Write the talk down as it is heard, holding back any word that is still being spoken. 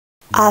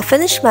I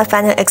finished my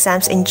final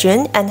exams in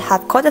June and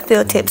have quite a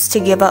few tips to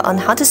give out on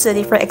how to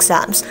study for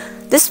exams.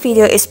 This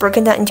video is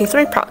broken down into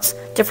 3 parts.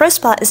 The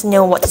first part is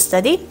know what to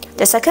study,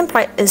 the second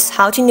part is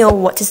how to know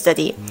what to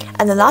study,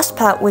 and the last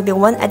part will be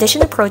one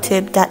additional pro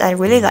tip that I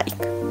really like.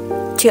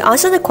 To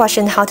answer the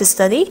question how to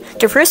study,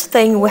 the first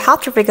thing we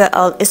have to figure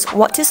out is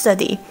what to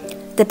study.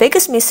 The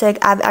biggest mistake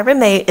I've ever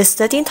made is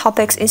studying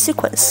topics in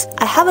sequence.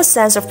 I have a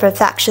sense of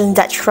perfection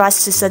that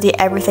tries to study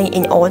everything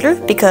in order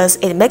because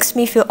it makes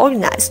me feel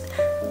organized.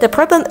 The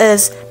problem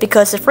is,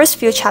 because the first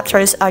few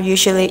chapters are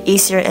usually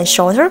easier and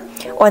shorter,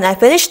 when I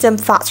finish them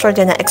faster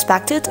than I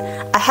expected,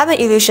 I have an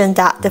illusion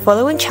that the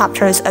following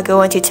chapters are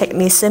going to take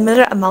me a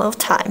similar amount of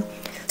time.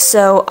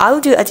 So I'll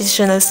do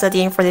additional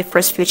studying for the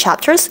first few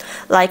chapters,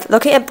 like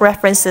looking at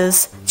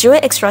references,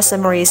 doing extra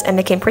summaries, and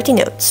making pretty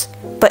notes.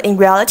 But in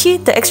reality,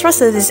 the extra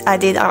studies I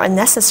did are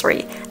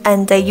unnecessary,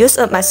 and they use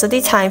up my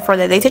study time for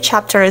the later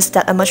chapters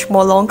that are much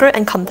more longer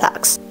and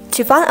complex.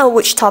 To find out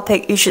which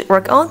topic you should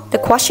work on, the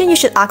question you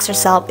should ask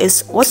yourself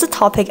is, what's the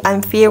topic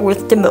I'm familiar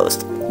with the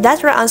most?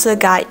 That will answer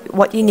guide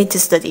what you need to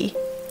study.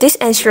 This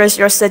ensures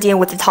you're studying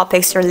with the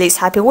topics you're least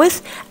happy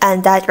with,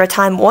 and that your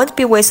time won't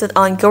be wasted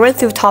on going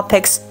through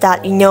topics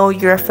that you know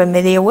you're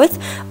familiar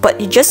with, but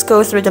you just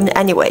go through them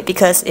anyway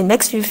because it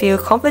makes you feel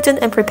confident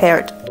and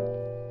prepared.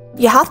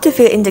 You have to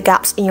fill in the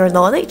gaps in your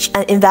knowledge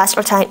and invest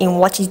your time in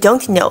what you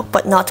don't know,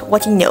 but not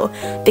what you know,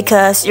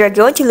 because you're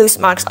going to lose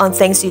marks on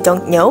things you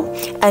don't know,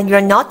 and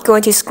you're not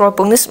going to score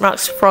bonus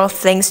marks for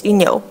things you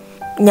know.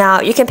 Now,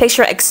 you can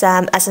picture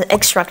exam as an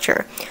egg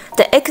structure.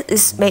 The egg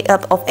is made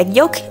up of egg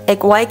yolk,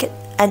 egg white,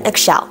 and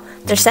egg-shell.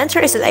 The center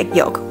is the egg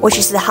yolk, which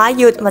is the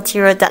high-yield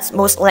material that's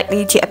most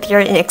likely to appear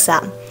in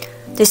exam.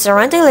 The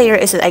surrounding layer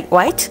is the egg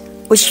white,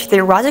 which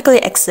theoretically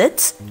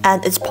exists,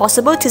 and it's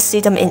possible to see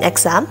them in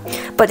exam,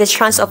 but the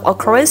chance of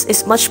occurrence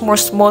is much more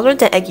smaller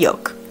than egg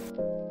yolk.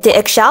 The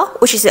eggshell,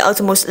 which is the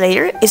outermost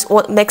layer, is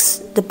what makes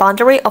the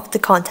boundary of the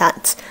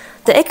content.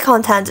 The egg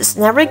content is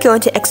never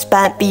going to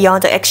expand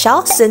beyond the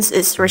eggshell since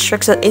it's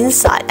restricted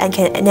inside and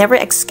can never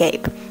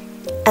escape.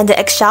 And the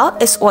eggshell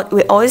is what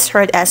we always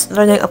heard as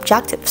learning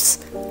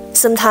objectives.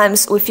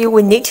 Sometimes we feel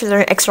we need to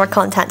learn extra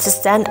content to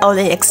stand out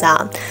in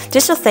exam.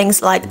 These are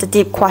things like the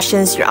deep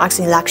questions you're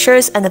asking in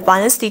lectures and the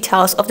finance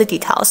details of the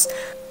details.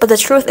 But the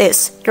truth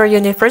is, your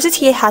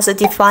university has a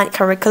defined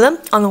curriculum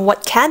on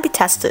what can be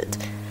tested.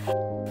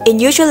 In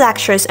usual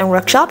lectures and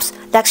workshops,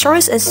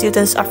 lecturers and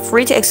students are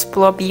free to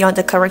explore beyond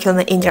the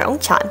curriculum in their own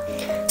time.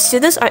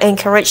 Students are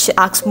encouraged to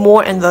ask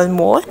more and learn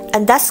more,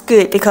 and that's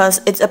good because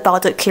it's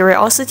about the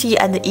curiosity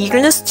and the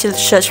eagerness to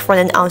search for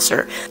an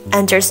answer,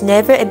 and there's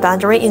never a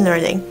boundary in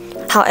learning.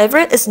 However,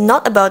 it's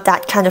not about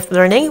that kind of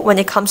learning when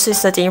it comes to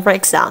studying for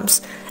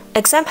exams.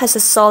 Exam has a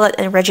solid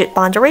and rigid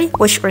boundary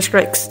which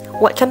restricts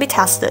what can be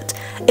tested.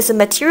 It's a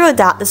material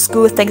that the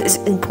school thinks is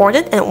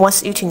important and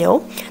wants you to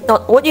know,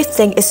 not what you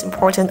think is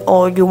important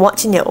or you want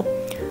to know.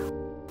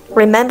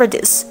 Remember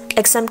this,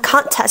 exam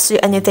can't test you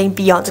anything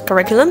beyond the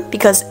curriculum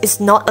because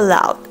it's not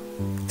allowed.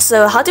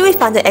 So how do we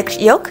find the egg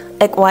yolk,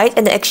 egg white,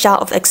 and the eggshell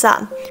of the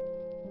exam?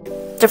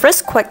 The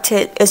first quick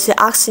tip is to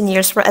ask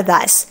seniors for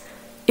advice.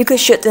 You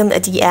could shoot them a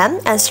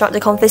DM and start the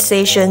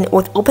conversation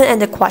with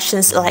open-ended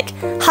questions like,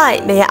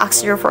 "Hi, may I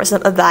ask you for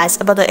some advice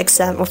about the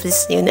exam of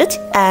this unit?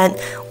 And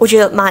would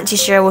you mind to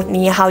share with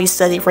me how you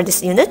study for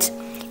this unit?"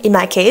 In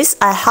my case,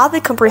 I have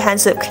a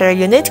comprehensive care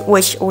unit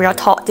which we are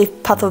taught the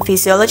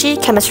pathophysiology,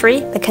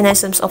 chemistry,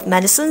 mechanisms of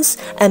medicines,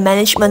 and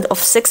management of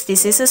 6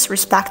 diseases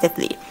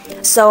respectively.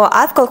 So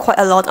I've got quite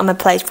a lot on my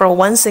plate for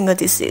one single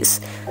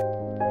disease.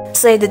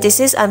 Say the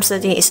disease I'm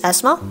studying is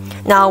asthma.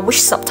 Now, which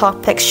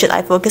subtopic should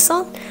I focus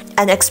on?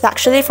 And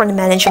especially for the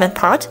management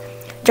part,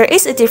 there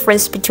is a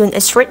difference between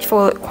a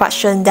straightforward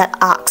question that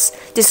asks,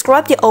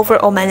 describe the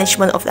overall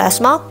management of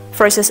asthma,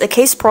 versus a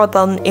case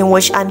problem in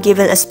which I'm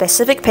given a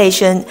specific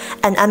patient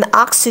and I'm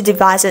asked to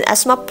devise an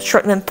asthma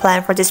treatment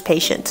plan for this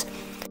patient.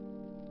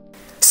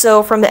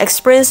 So from the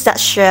experience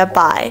that's shared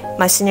by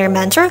my senior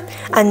mentor,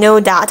 I know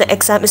that the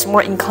exam is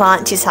more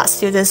inclined to test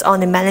students on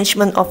the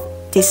management of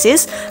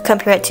disease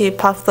compared to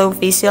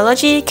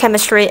pathophysiology,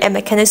 chemistry, and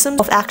mechanism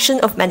of action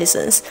of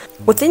medicines.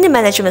 Within the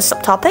management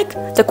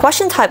subtopic, the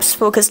question types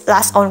focus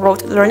less on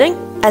rote learning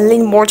and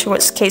lean more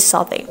towards case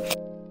solving.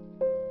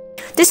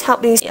 This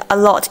helps me a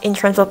lot in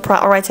terms of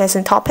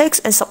prioritizing topics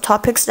and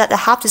subtopics that I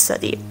have to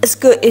study. It's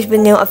good if we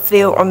know a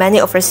few or many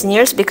of our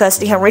seniors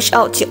because you can reach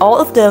out to all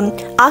of them,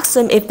 ask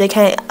them if they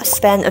can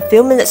spend a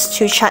few minutes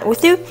to chat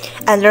with you,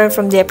 and learn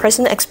from their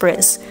personal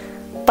experience.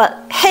 But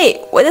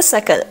hey, wait a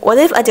second, what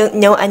if I don't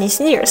know any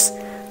seniors?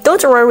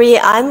 Don't worry,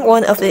 I'm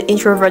one of the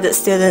introverted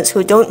students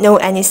who don't know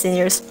any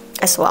seniors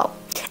as well,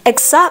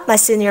 except my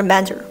senior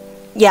mentor.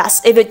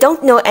 Yes, if you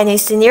don't know any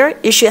senior,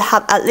 you should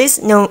have at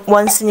least known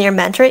one senior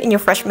mentor in your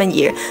freshman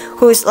year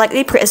who is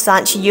likely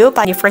pre-assigned to you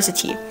by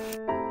university.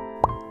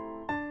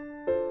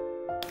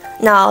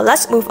 Now,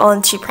 let's move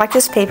on to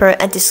practice paper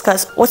and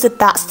discuss what's the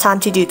best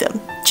time to do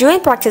them. Doing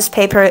practice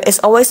paper is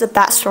always the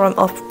best form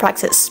of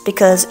practice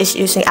because it's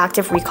using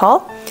active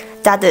recall.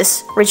 That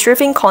is,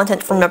 retrieving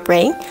content from your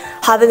brain,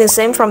 having the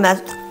same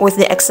format with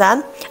the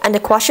exam, and the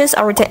questions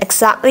are written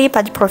exactly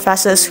by the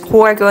professors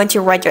who are going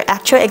to write your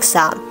actual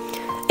exam.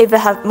 If you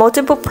have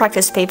multiple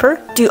practice papers,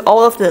 do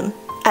all of them,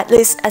 at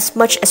least as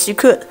much as you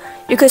could.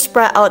 You could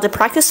spread out the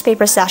practice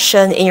paper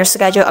session in your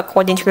schedule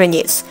according to your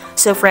needs.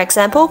 So for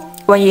example,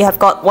 when you have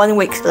got 1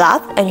 week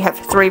left and you have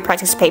 3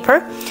 practice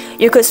papers,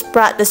 you could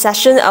spread the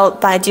session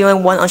out by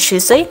doing one on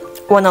Tuesday,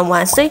 one on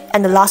Wednesday,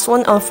 and the last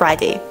one on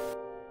Friday.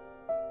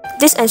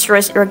 This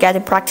ensures you're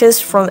getting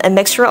practice from a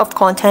mixture of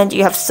content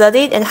you have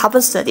studied and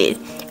haven't studied.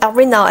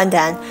 Every now and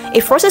then,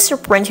 it forces your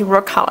brain to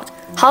work hard,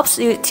 helps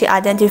you to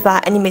identify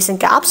any missing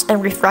gaps,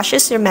 and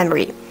refreshes your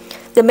memory.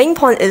 The main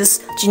point is,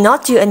 do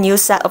not do a new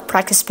set of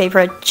practice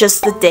paper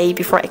just the day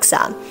before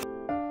exam.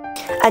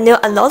 I know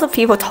a lot of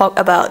people talk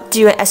about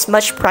doing as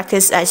much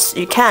practice as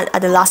you can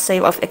at the last day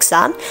of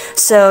exam,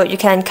 so you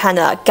can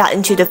kinda get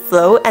into the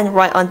flow and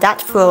write on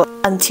that flow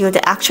until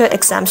the actual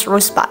exams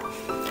rolls by.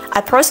 I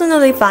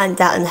personally find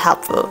that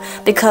unhelpful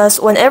because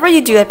whenever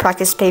you do a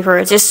practice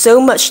paper, there's so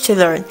much to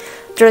learn.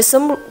 There are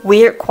some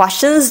weird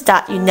questions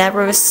that you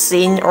never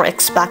seen or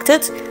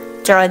expected.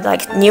 There are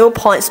like new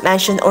points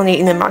mentioned only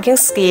in the marking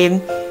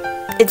scheme.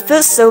 It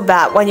feels so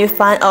bad when you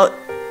find out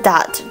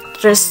that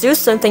there's still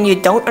something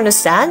you don't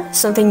understand,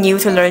 something new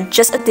to learn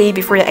just a day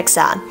before your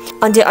exam.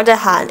 On the other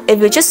hand, if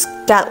you just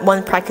get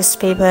one practice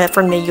paper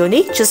from the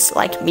uni, just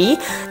like me,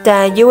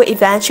 then you will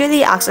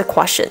eventually ask a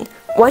question.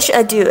 When should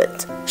I do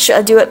it? Should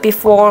I do it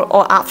before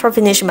or after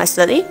finishing my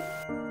study?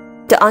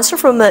 The answer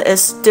for me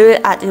is do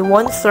it at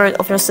 1/3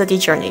 of your study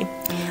journey.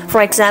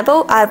 For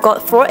example, I have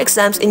got 4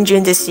 exams in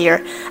June this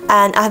year,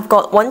 and I have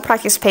got 1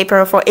 practice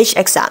paper for each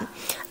exam.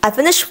 I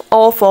finished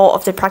all 4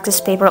 of the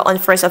practice paper on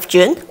 1st of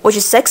June, which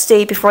is 6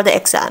 days before the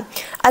exam.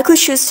 I could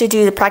choose to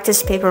do the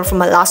practice paper for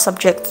my last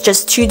subject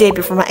just 2 days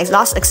before my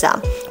last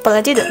exam, but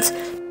I didn't,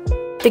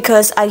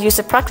 because I used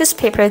the practice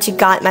paper to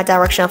guide my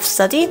direction of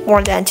study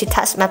more than to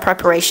test my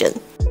preparation.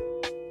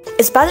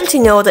 It's better to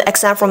know the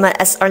exam format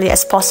as early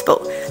as possible.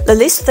 The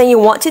least thing you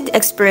want to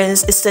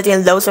experience is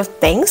studying loads of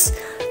things,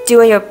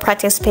 doing your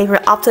practice paper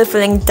after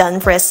feeling done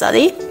for your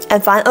study,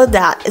 and find out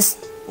that it's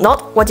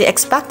not what you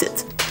expected.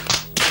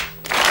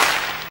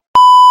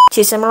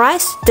 To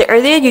summarize, the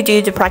earlier you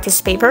do the practice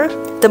paper,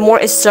 the more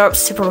it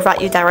serves to provide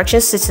you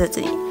directions to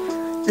study.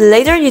 The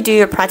later you do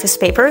your practice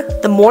paper,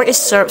 the more it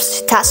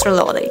serves to test your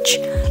knowledge.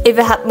 If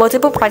you have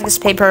multiple practice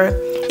papers,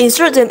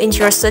 insert them into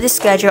your study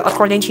schedule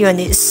according to your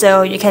needs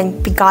so you can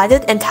be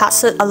guided and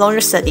tested along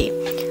your study.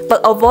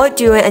 But avoid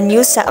doing a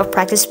new set of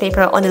practice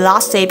paper on the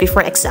last day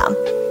before exam.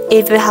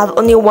 If you have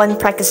only 1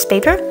 practice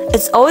paper,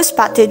 it's always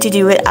better to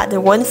do it at the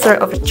 1/3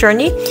 of your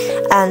journey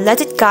and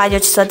let it guide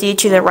your study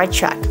to the right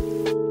track.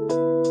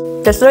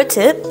 The third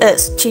tip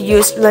is to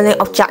use learning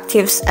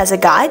objectives as a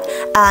guide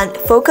and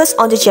focus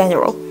on the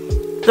general.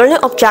 Learning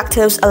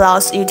objectives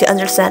allows you to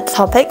understand the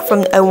topic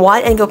from a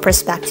wide-angle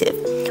perspective.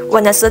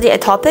 When I study a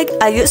topic,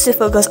 I used to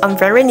focus on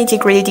very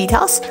nitty-gritty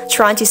details,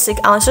 trying to seek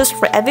answers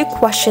for every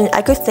question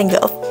I could think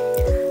of.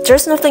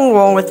 There's nothing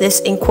wrong with this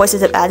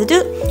inquisitive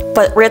attitude,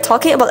 but we're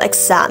talking about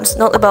exams,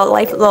 not about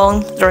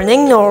lifelong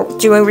learning nor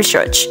doing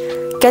research.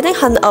 Getting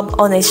hung up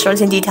on a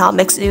certain detail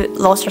makes you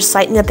lose your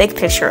sight in the big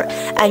picture,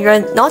 and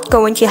you're not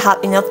going to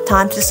have enough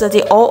time to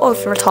study all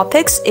of your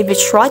topics if you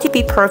try to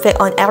be perfect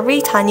on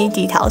every tiny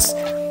details.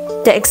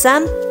 The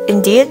exam,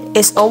 indeed,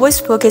 is always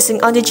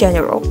focusing on the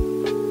general.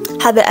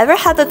 Have you ever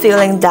had the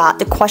feeling that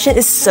the question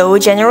is so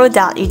general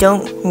that you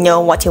don't know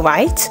what to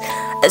write?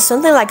 It's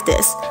something like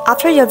this.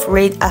 After you've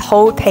read a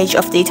whole page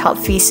of detailed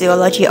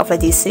physiology of a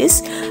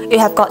disease, you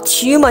have got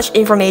too much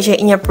information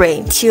in your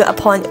brain to a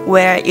point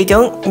where you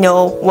don't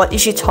know what you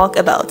should talk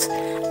about.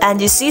 And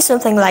you see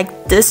something like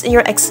this in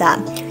your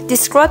exam.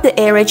 Describe the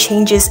area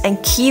changes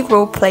and key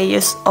role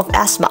players of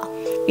asthma.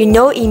 You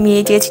know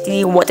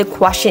immediately what the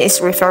question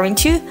is referring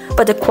to,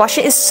 but the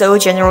question is so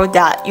general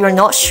that you're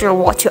not sure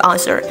what to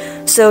answer.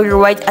 So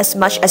you write as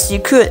much as you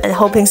could and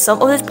hoping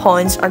some of the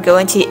points are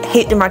going to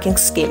hit the marking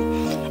scheme.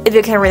 If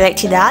you can relate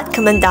to that,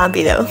 comment down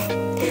below.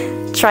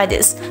 Try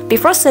this.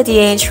 Before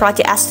studying, try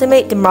to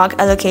estimate the mark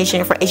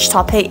allocation for each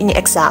topic in the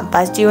exam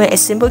by doing a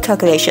simple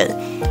calculation.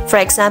 For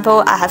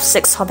example, I have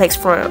 6 topics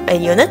for a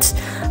unit.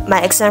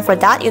 My exam for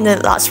that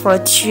unit lasts for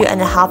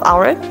 2.5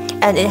 hours,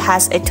 and it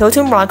has a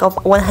total mark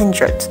of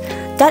 100.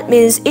 That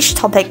means each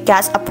topic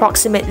gets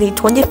approximately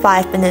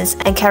 25 minutes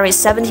and carries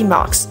 70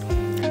 marks.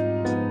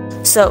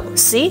 So,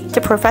 see, the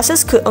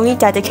professors could only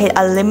dedicate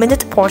a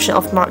limited portion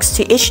of marks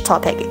to each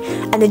topic,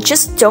 and they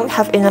just don't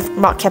have enough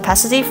mark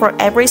capacity for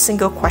every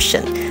single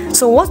question.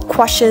 So what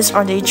questions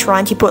are they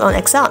trying to put on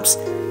exams?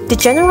 The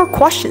general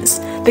questions,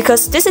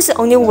 because this is the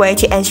only way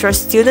to ensure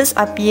students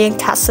are being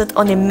tested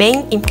on the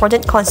main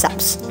important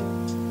concepts.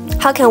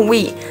 How can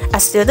we,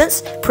 as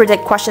students,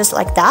 predict questions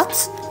like that?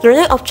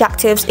 Learning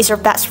objectives is your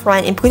best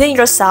friend in putting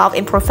yourself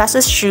in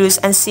professors' shoes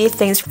and see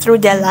things through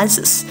their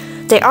lenses.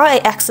 They are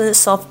an excellent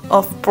set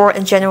of broad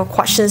and general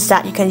questions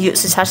that you can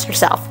use to test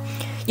yourself.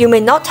 You may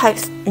not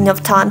have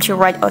enough time to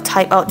write or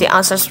type out the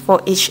answers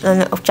for each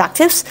learning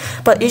objectives,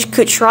 but you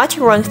could try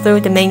to run through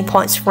the main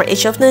points for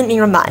each of them in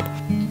your mind.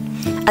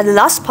 At the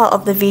last part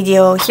of the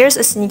video, here's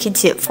a sneaky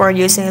tip for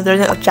using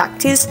learning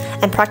objectives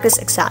and practice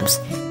exams.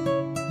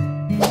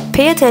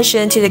 Pay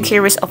attention to the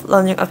keywords of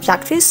learning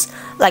objectives,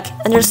 like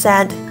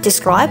understand,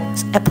 describe,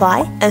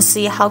 apply, and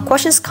see how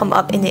questions come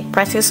up in the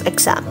practice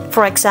exam.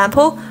 For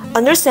example,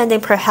 understanding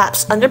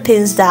perhaps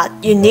underpins that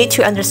you need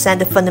to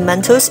understand the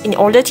fundamentals in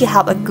order to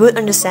have a good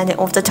understanding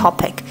of the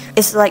topic.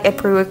 It's like a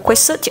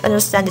prerequisite to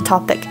understand the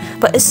topic,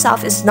 but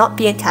itself is not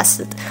being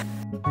tested.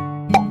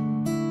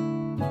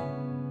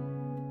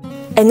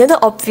 Another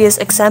obvious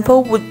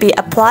example would be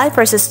apply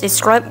versus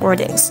describe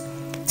wordings.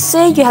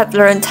 Say you have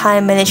learned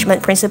time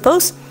management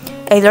principles.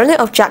 A learning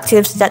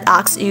objective that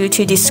asks you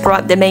to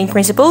describe the main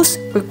principles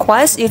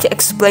requires you to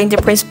explain the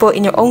principle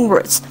in your own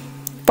words.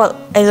 But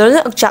a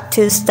learning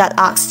objective that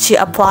asks to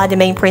apply the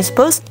main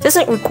principles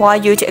doesn't require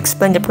you to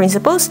explain the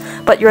principles,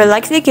 but you're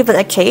likely given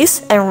a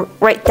case and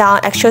write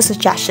down actual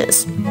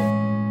suggestions.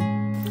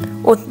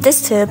 With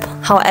this tip,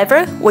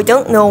 however, we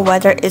don't know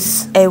whether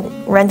it's a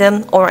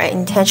random or an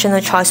intentional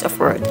choice of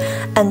word,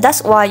 and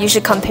that's why you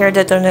should compare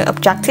the learning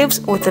objectives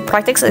with the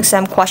practice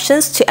exam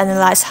questions to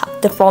analyze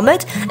the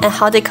format and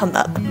how they come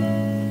up.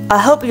 I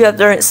hope you have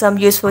learned some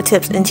useful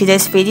tips in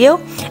today's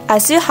video. I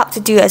still have to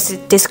do a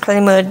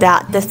disclaimer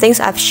that the things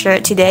I've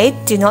shared today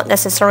do not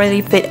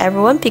necessarily fit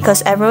everyone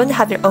because everyone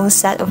have their own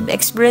set of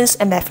experience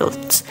and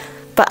methods.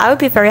 But I would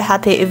be very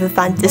happy if you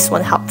find this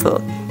one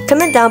helpful.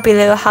 Comment down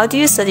below how do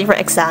you study for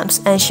exams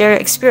and share your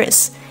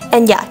experience.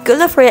 And yeah, good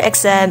luck for your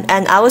exam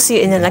and I will see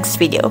you in the next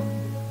video.